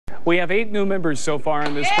We have 8 new members so far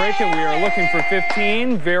in this break, and we are looking for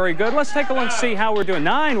 15. Very good. Let's take a look and see how we're doing.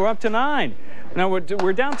 9. We're up to 9. Now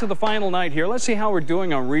we're down to the final night here. Let's see how we're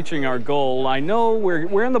doing on reaching our goal. I know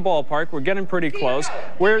we're in the ballpark. We're getting pretty close.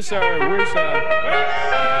 Where's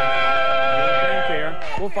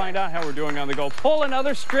We'll find out how we're doing on the goal. Pull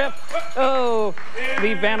another strip. Oh,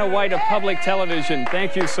 the Vanna White of public television.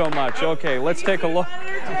 Thank you so much. Okay, let's take a look.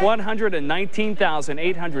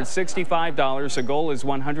 $119,865. The goal is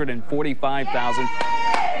 $145,000.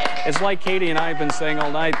 It's like Katie and I have been saying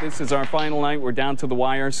all night, this is our final night. We're down to the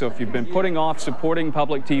wire. So if you've been putting off supporting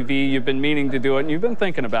public TV, you've been meaning to do it, and you've been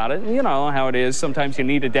thinking about it, you know how it is. Sometimes you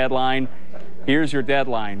need a deadline. Here's your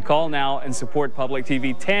deadline. Call now and support public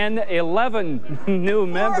TV. 11 new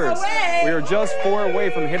members. We are just 4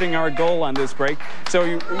 away from hitting our goal on this break. So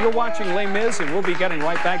you're watching Les Mis, and we'll be getting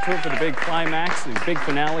right back to it for the big climax, the big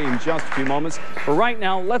finale in just a few moments. But right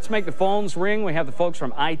now, let's make the phones ring. We have the folks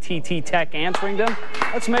from ITT Tech answering them.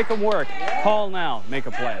 Let's make them work. Call now. Make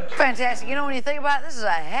a pledge. Fantastic. You know, when you think about it, this is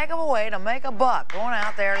a heck of a way to make a buck going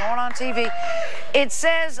out there, going on TV. It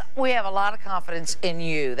says we have a lot of confidence in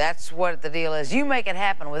you. That's what the deal is. You make it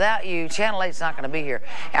happen. Without you, Channel 8's not going to be here.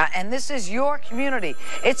 And this is your community.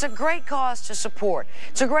 It's a great cause to support.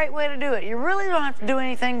 It's a great way to do it. You really don't have to do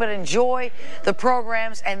anything but enjoy the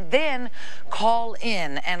programs and then call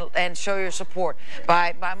in and show your support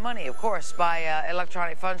by money, of course, by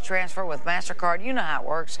electronic funds transfer with MasterCard. You know how it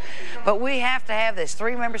works. But we have to have this.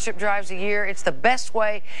 3 membership drives a year. It's the best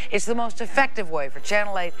way. It's the most effective way for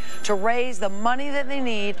Channel 8 to raise the money that they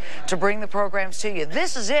need to bring the programs to you.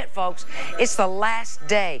 This is it, folks. It's the last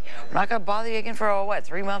day. We're not going to bother you again for,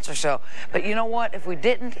 3 months or so. But you know what? If we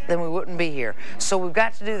didn't, then we wouldn't be here. So we've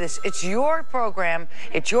got to do this. It's your program.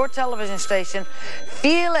 It's your television station.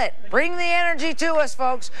 Feel it. Bring the energy to us,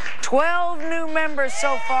 folks. 12 new members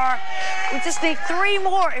so far. We just need 3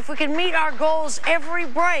 more. If we can meet our goals every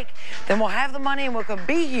break, then we'll have the money and we can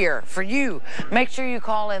be here for you. Make sure you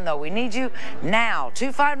call in, though. We need you now.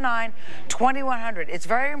 259-2100. It's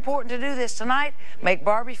very important to do this tonight. Make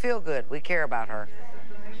Barbie feel good. We care about her.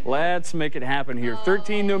 Let's make it happen here.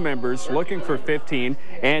 13 new members, looking for 15.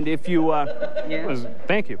 And if you,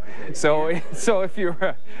 thank you. So if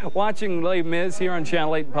you're watching Les Mis here on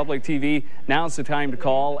Channel 8 Public TV, now's the time to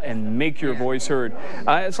call and make your voice heard.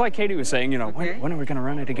 It's like Katie was saying, when are we going to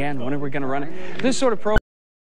run it again? When are we going to run it? This sort of program.